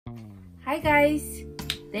Hi guys,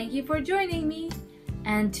 thank you for joining me,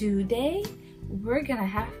 and today we're gonna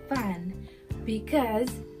have fun because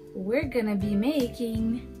we're gonna be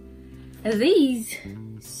making these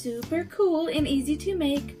super cool and easy to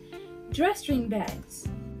make drawstring bags.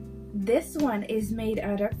 This one is made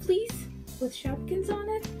out of fleece with Shopkins on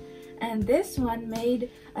it, and this one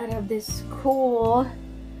made out of this cool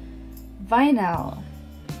vinyl.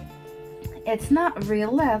 It's not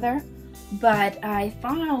real leather, but I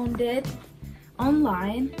found it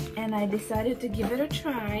online and I decided to give it a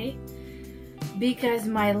try because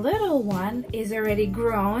my little one is already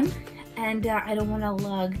grown and I don't want to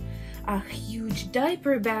lug a huge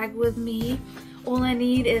diaper bag with me. All I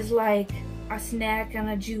need is like a snack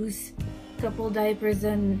and a juice, couple diapers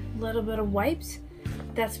and a little bit of wipes.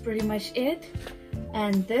 That's pretty much it,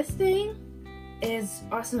 and this thing is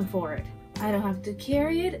awesome for it. I don't have to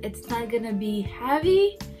carry it, it's not gonna be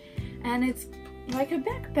heavy, and it's like a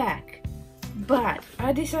backpack. But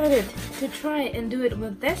I decided to try and do it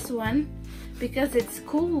with this one because it's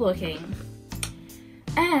cool looking.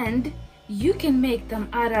 And you can make them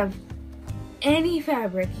out of any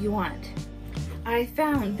fabric you want. I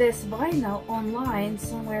found this vinyl online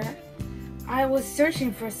somewhere. I was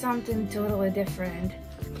searching for something totally different,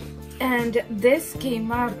 and this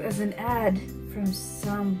came up as an ad from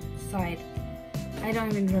some site. I don't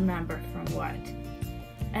even remember from what.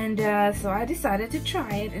 And so I decided to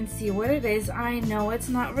try it and see what it is. I know it's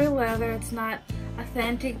not real leather, it's not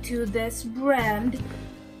authentic to this brand,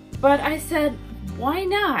 but I said, why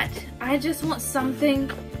not? I just want something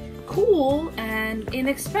cool and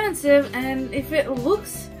inexpensive, and if it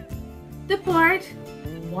looks the part,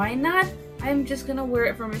 why not? I'm just gonna wear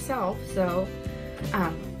it for myself. So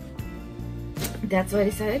that's why I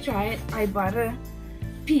decided to try it. I bought a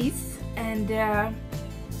piece and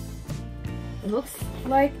it looks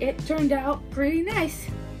like it turned out pretty nice.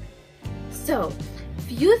 So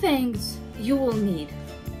few things you will need: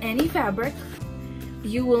 any fabric,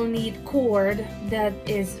 you will need cord that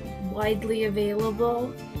is widely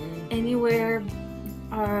available anywhere,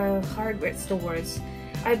 hardware stores.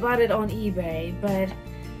 I bought it on eBay, but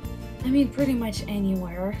I mean pretty much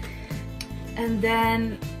anywhere. And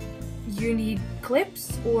then you need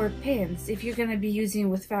clips or pins. If you're gonna be using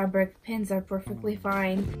with fabric, pins are perfectly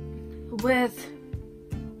fine. With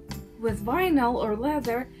vinyl or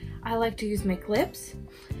leather, I like to use my clips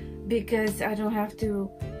because I don't have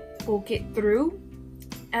to poke it through,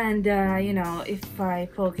 and you know, if I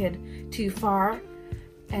poke it too far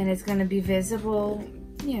and it's gonna be visible,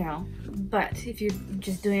 you know. But if you're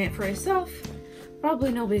just doing it for yourself,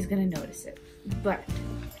 probably nobody's gonna notice it. But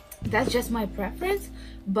that's just my preference.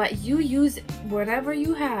 But you use whatever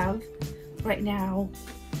you have right now.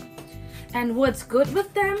 And what's good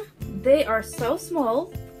with them, they are so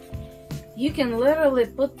small, you can literally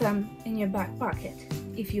put them in your back pocket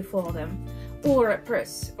if you fold them, or a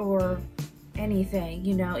purse or anything,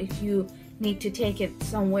 you know, if you need to take it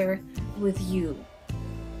somewhere with you.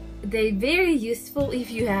 They're very useful if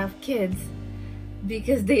you have kids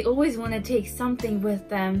because they always want to take something with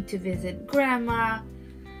them to visit grandma,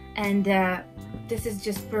 and this is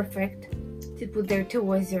just perfect to put their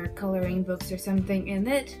toys or coloring books or something in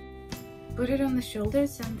it. Put it on the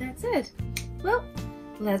shoulders and that's it. Well,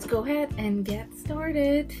 let's go ahead and get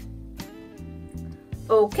started.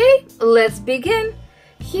 Okay, let's begin.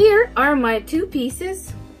 Here are my two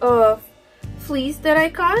pieces of fleece that I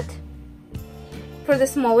cut for the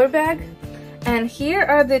smaller bag, and here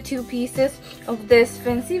are the two pieces of this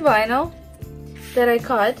fancy vinyl that I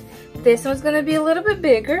cut. This one's gonna be a little bit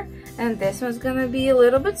bigger and this one's gonna be a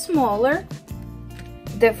little bit smaller.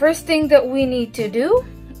 The first thing that we need to do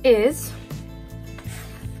is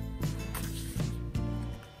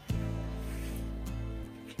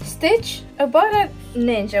stitch about an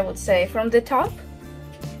inch, I would say, from the top,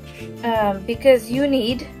 because you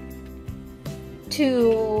need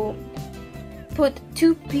to put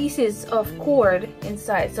two pieces of cord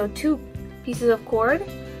inside. So two pieces of cord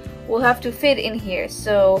will have to fit in here.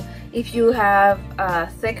 So if you have a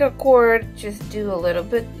thicker cord, just do a little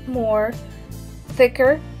bit more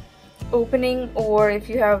thicker opening, or if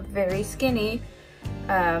you have very skinny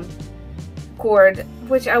cord,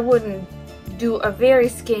 which I wouldn't do a very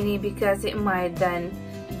skinny because it might then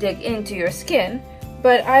dig into your skin,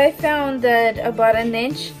 but I found that about an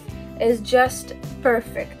inch is just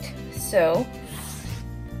perfect. So,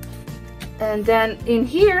 and then in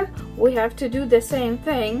here we have to do the same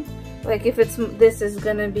thing. Like if this is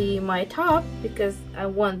gonna be my top, because I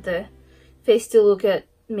want the face to look at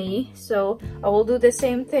me, so I will do the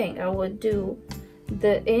same thing. I would do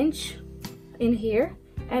the inch in here,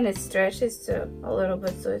 and it stretches to a little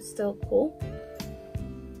bit so it's still cool.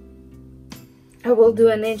 I will do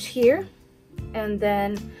an inch here, and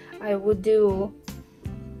then I would do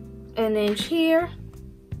an inch here,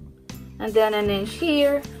 and then an inch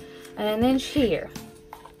here, and an inch here.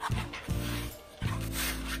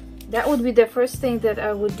 That would be the first thing that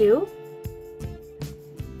I would do.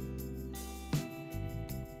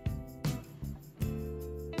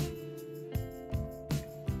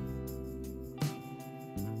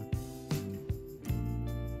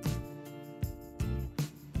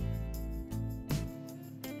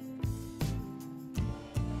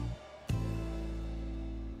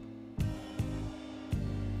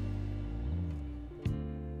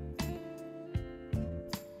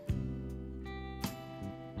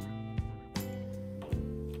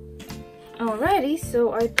 Alrighty,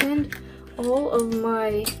 so I pinned all of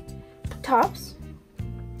my tops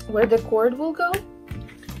where the cord will go,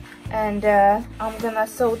 and I'm gonna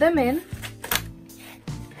sew them in.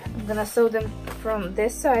 I'm gonna sew them from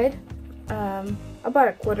this side, about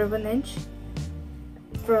a 1/4 of an inch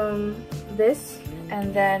from this,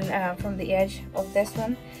 and then from the edge of this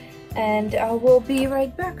one, and I will be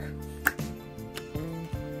right back.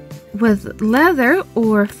 With leather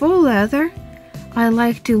or faux leather, I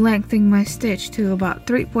like to lengthen my stitch to about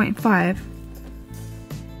 3.5.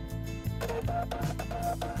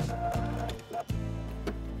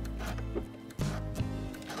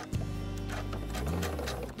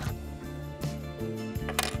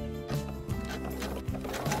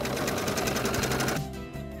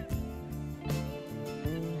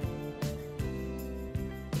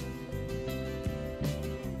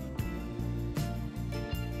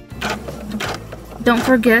 Don't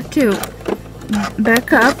forget to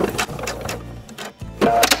back up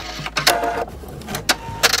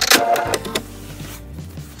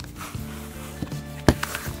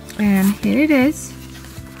and here it is,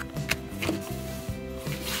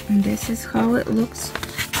 and this is how it looks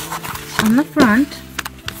on the front.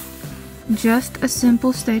 Just a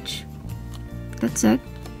simple stitch, that's it.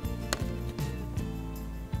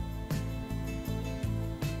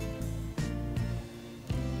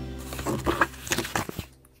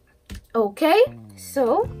 Okay,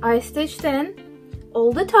 so I stitched in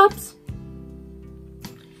all the tops,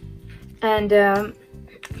 and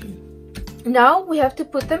now we have to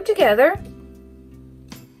put them together.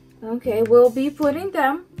 Okay, we'll be putting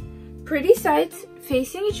them pretty sides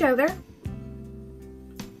facing each other.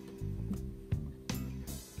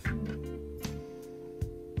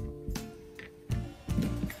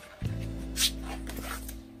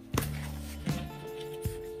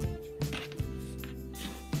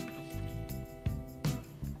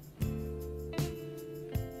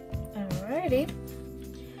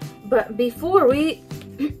 But before we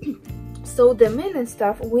sew them in and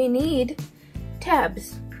stuff, we need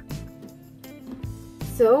tabs.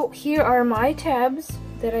 So here are my tabs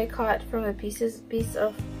that I cut from a piece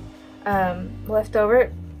of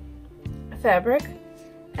leftover fabric,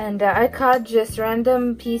 and I cut just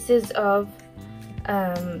random pieces of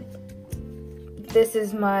this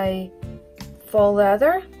is my faux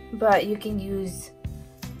leather, but you can use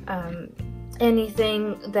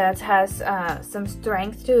anything that has some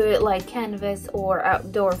strength to it, like canvas or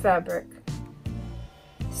outdoor fabric.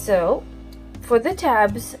 So for the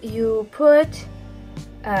tabs, you put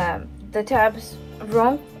the tabs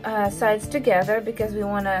wrong sides together because we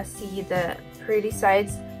want to see the pretty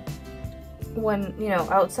sides when, you know,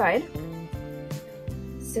 outside.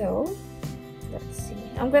 So let's see,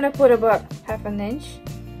 I'm gonna put about 1/2 inch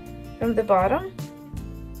from the bottom,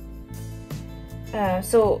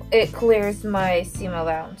 so it clears my seam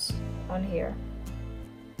allowance on here.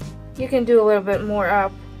 You can do a little bit more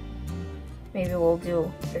up. Maybe we'll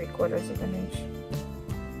do 3/4 of an inch.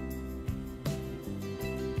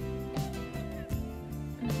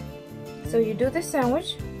 So you do the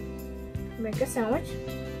sandwich, make a sandwich,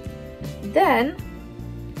 then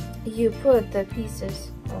you put the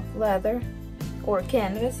pieces of leather or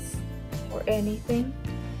canvas or anything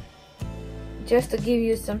just to give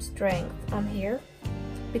you some strength on here,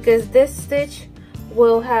 because this stitch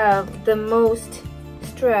will have the most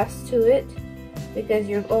stress to it because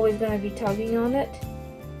you're always going to be tugging on it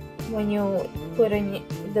when you put in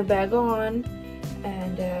the bag on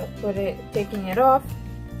and taking it off.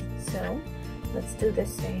 So let's do the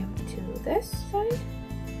same to this side.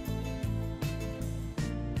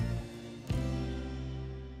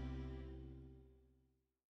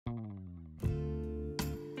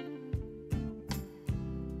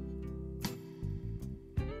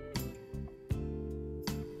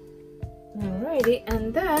 Alrighty,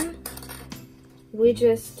 and then we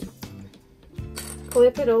just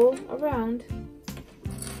clip it all around.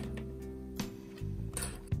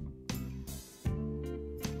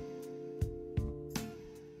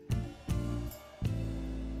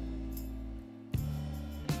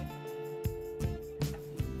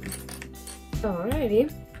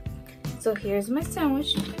 Alrighty, so here's my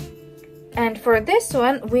sandwich. And for this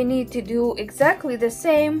one, we need to do exactly the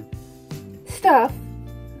same stuff.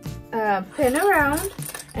 Pin around,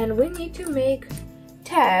 and we need to make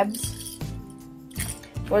tabs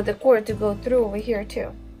for the cord to go through over here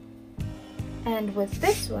too. And with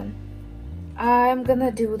this one, I'm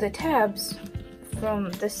gonna do the tabs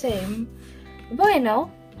from the same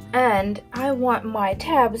vinyl, and I want my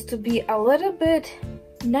tabs to be a little bit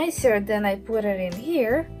nicer than I put it in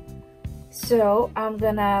here. So I'm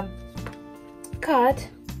gonna cut,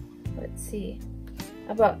 let's see,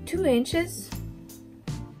 about 2 inches.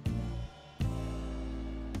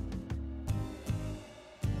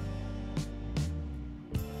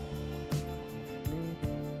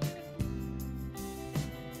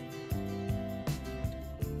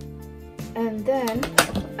 And then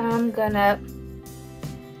I'm gonna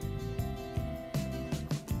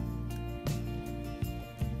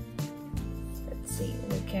let's see,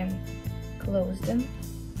 we can close them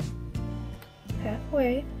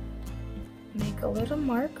halfway, make a little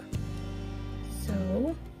mark.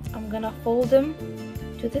 So I'm gonna fold them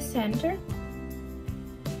to the center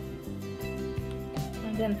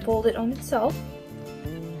and then fold it on itself,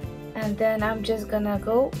 and then I'm just gonna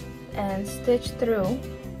go and stitch through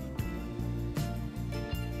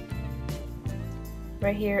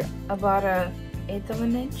right here about 1/8 of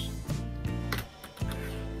an inch.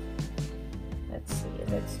 Let's see,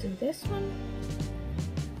 let's do this one.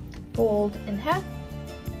 Fold in half,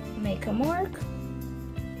 make a mark,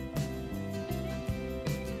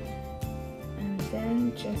 and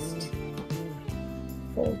then just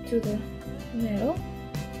fold to the middle,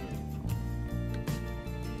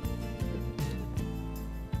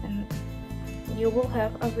 and you will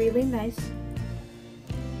have a really nice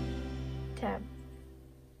tab.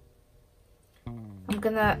 I'm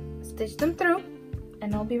gonna stitch them through,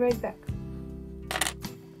 and I'll be right back.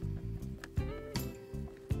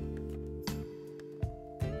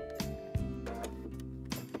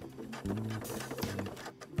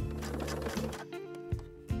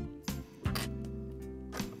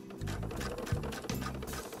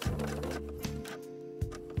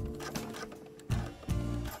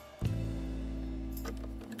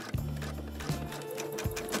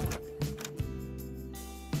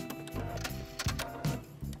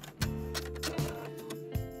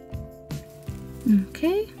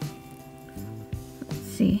 Okay, let's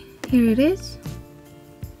see, here it is.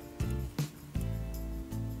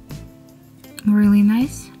 Really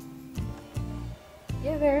nice.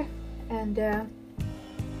 Yeah, there. And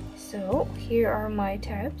so here are my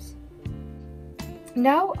tabs.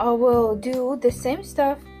 Now I will do the same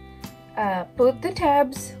stuff, put the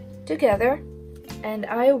tabs together, and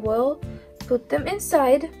I will put them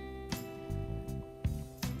inside,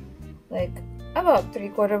 like about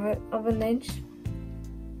 3/4 of an inch,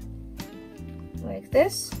 like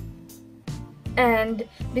this. And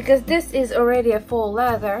because this is already a full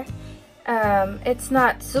leather, it's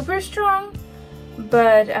not super strong,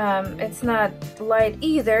 but it's not light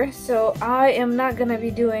either, so I am not gonna be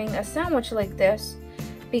doing a sandwich like this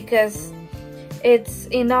because it's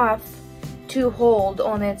enough to hold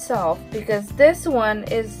on itself, because this one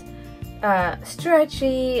is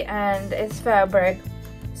stretchy and it's fabric,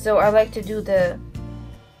 so I like to do the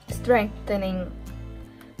strengthening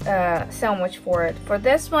sandwich for it. For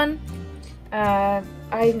this one,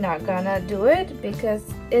 I'm not gonna do it because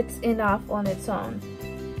it's enough on its own.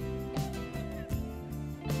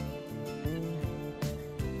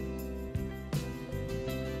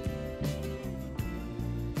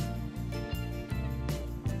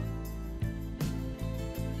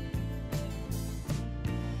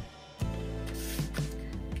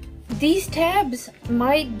 These tabs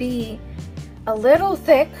might be a little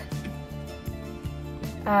thick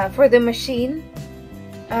for the machine,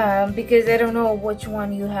 because I don't know which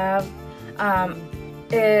one you have.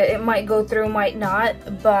 It might go through, might not,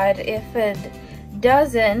 but if it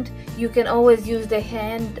doesn't, you can always use the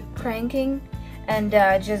hand cranking and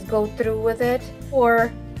just go through with it,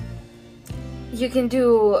 or you can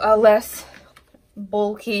do a less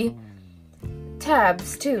bulky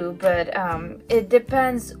tabs too, but it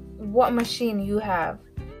depends what machine you have.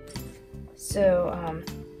 So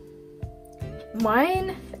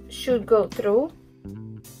mine should go through.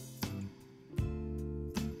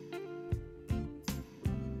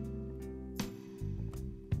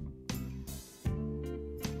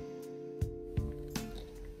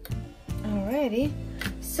 Alrighty,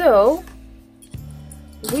 so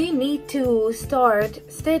we need to start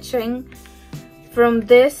stitching from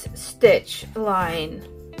this stitch line,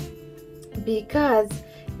 because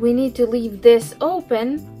we need to leave this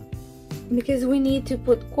open because we need to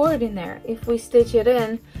put cord in there. If we stitch it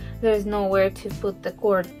in, there's nowhere to put the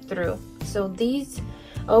cord through. So these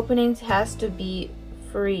openings has to be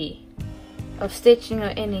free of stitching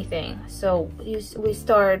or anything. So we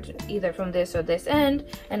start either from this or this end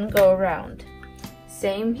and go around.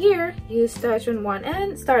 Same here, you start on one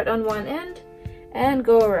end and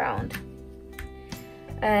go around.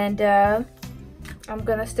 And I'm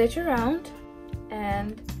gonna stitch around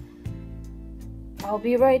and I'll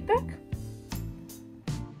be right back.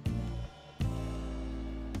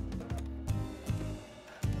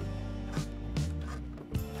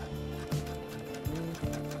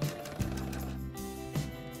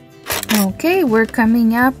 Okay, we're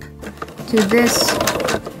coming up to this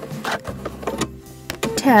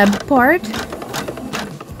tab part.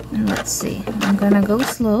 And let's see, I'm gonna go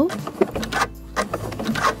slow.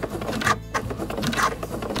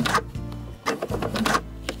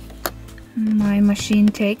 My machine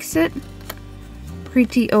takes it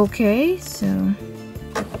pretty okay, so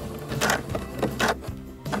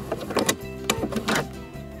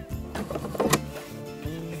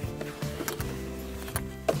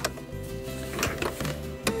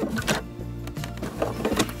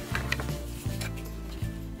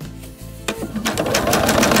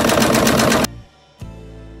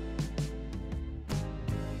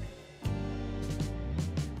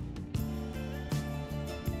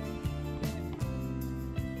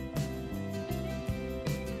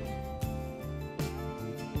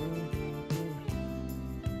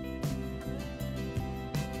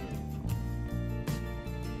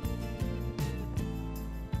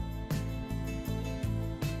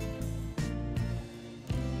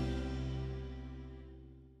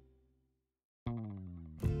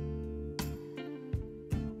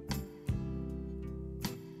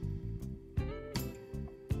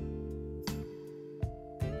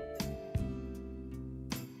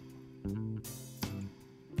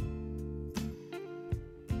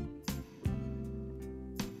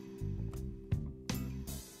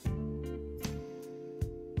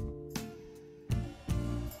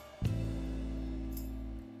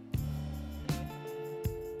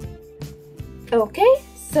okay,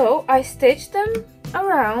 so I stitched them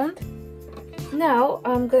around. Now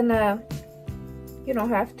I'm gonna, you don't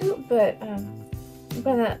have to, but I'm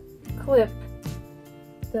gonna clip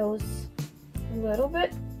those a little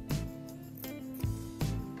bit.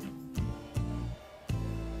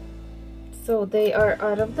 So they are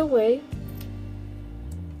out of the way.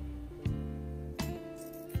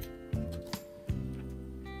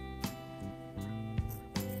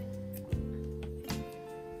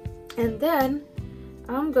 And then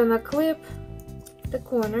I'm gonna clip the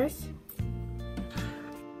corners.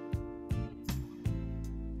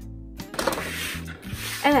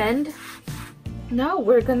 And now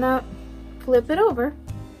we're gonna flip it over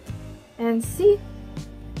and see.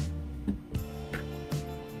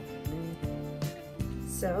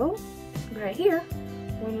 So right here,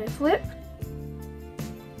 when we flip,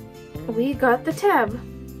 we got the tab.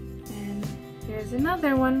 And here's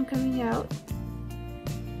another one coming out.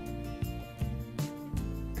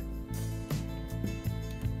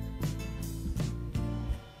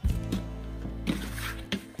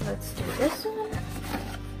 Let's do this one.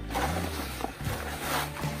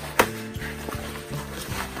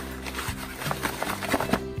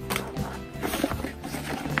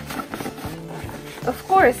 Of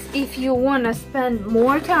course, if you want to spend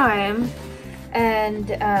more time and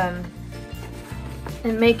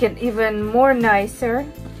make it even more nicer,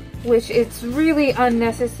 which it's really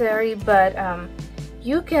unnecessary, but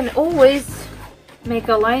you can always make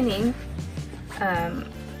a lining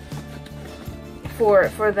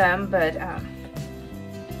for them, but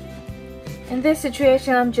in this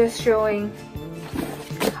situation I'm just showing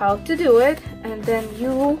how to do it, and then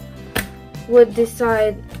you would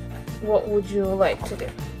decide what would you like to do.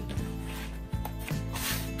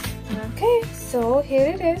 Okay, so here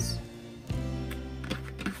it is.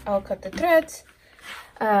 I'll cut the threads.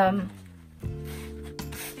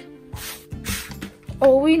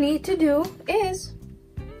 All we need to do is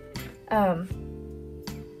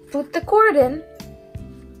put the cord in.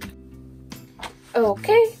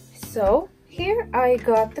 Okay, so here I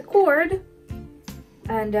got the cord,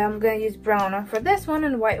 and I'm gonna use brown one for this one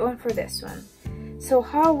and white one for this one. So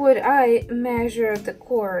how would I measure the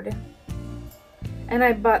cord? And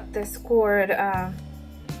I bought this cord on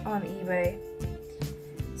eBay.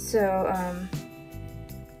 So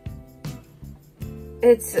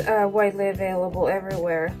it's widely available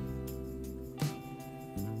everywhere.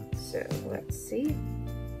 So let's see.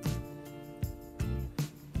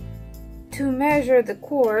 To measure the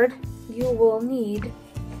cord, you will need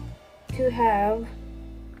to have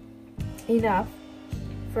enough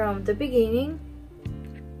from the beginning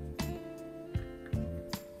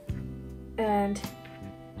and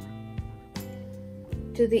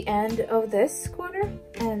to the end of this corner,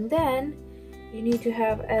 and then you need to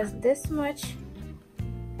have as this much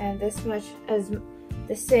and this much as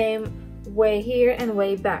the same way here and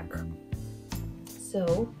way back.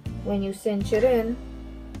 So when you cinch it in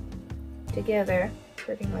together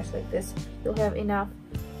pretty much like this, you'll have enough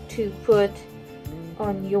to put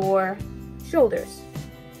on your shoulders.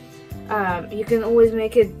 You can always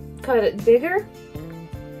cut it bigger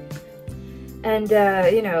and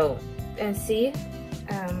you know, and see,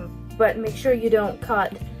 but make sure you don't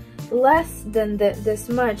cut less than this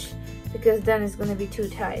much, because then it's going to be too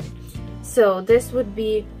tight. So this would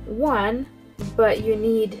be one, but you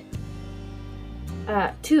need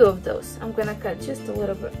 2 of those. I'm gonna cut just a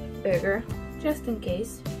little bit bigger just in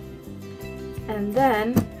case, and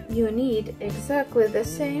then you need exactly the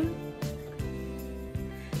same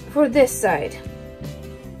for this side.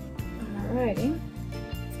 Alrighty,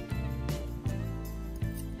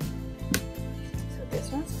 so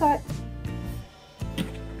this one's cut.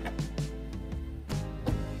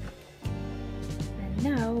 And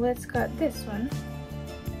now let's cut this one.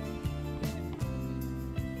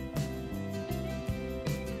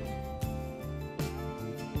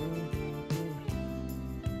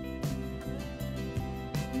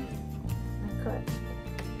 Cut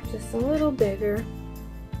just a little bigger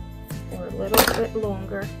or a little bit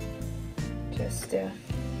longer, just to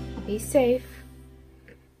be safe.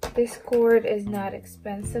 This cord is not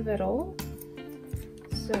expensive at all,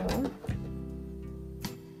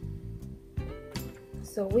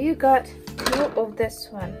 so we got 2 of this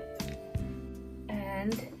one,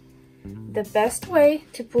 and the best way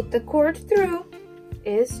to put the cord through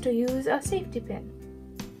is to use a safety pin.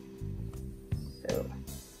 So,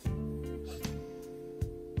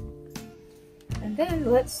 and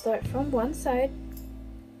then let's start from one side.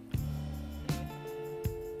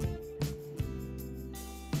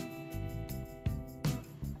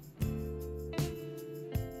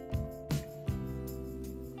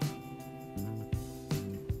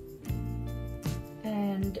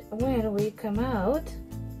 And when we come out,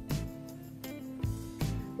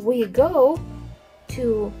 we go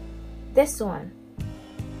to this one.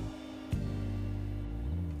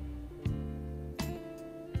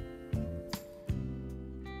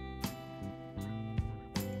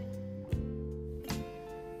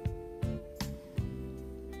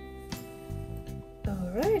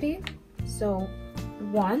 Alrighty, so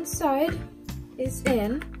one side is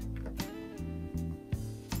in,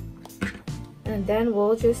 and then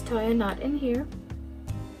we'll just tie a knot in here,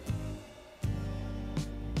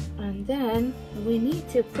 and then we need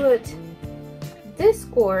to put this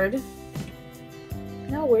cord.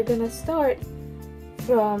 Now we're gonna start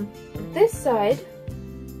from this side,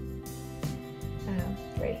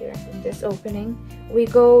 right here from this opening. We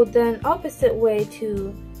go then opposite way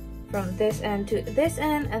to from this end to this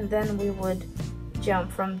end, and then we would jump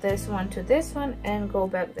from this one to this one and go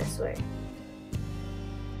back this way.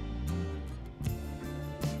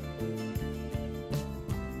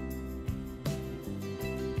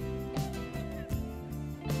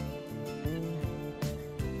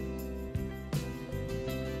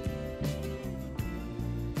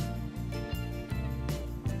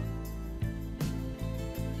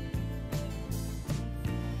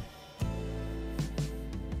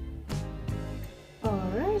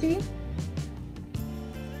 Alrighty,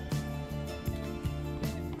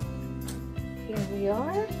 here we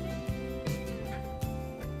are.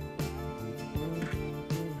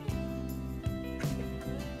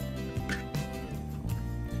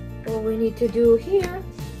 What we need to do here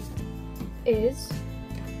is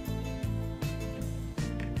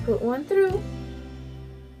put one through,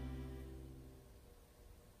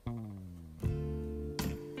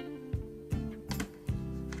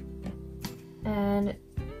 and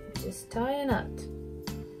just tie a knot.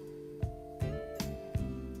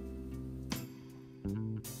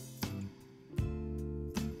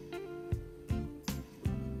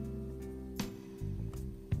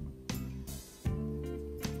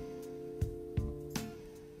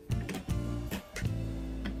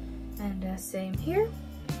 And same here.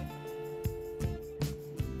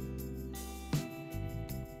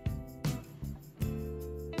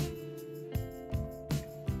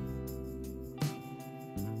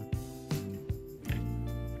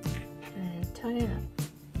 Tie it up.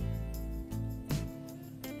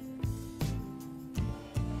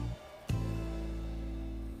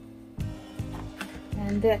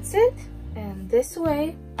 And that's it. And this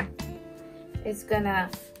way it's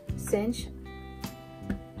gonna cinch,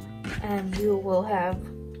 and you will have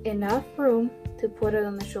enough room to put it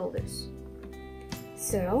on the shoulders.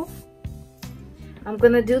 So I'm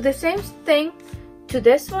gonna do the same thing to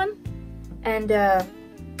this one, and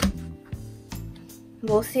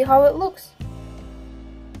we'll see how it looks.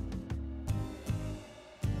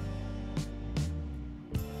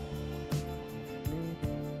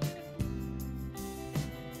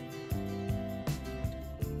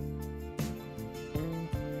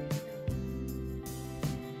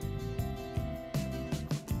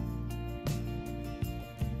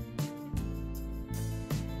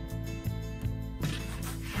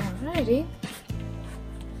 Alrighty.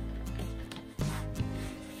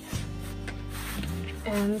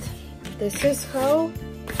 And this is how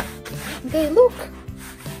they look.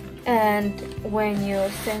 And when you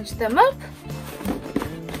cinch them up,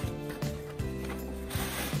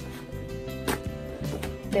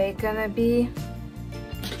 they're gonna be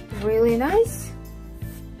really nice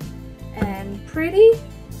and pretty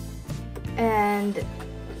and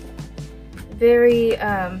very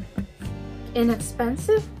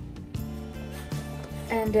inexpensive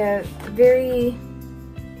and very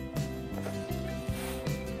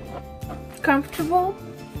comfortable.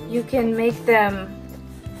 You can make them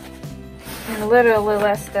in literally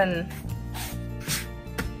less than,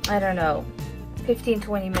 I don't know,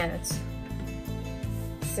 15-20 minutes.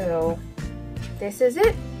 So this is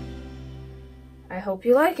it. I hope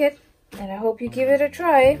you like it, and I hope you give it a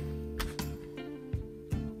try.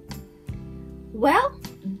 Well,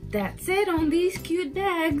 that's it on these cute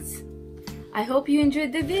bags. I hope you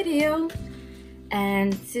enjoyed the video,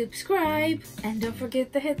 and subscribe, and don't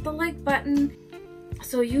forget to hit the like button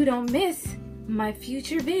so you don't miss my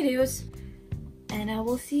future videos, and I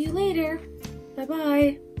will see you later. Bye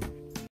bye.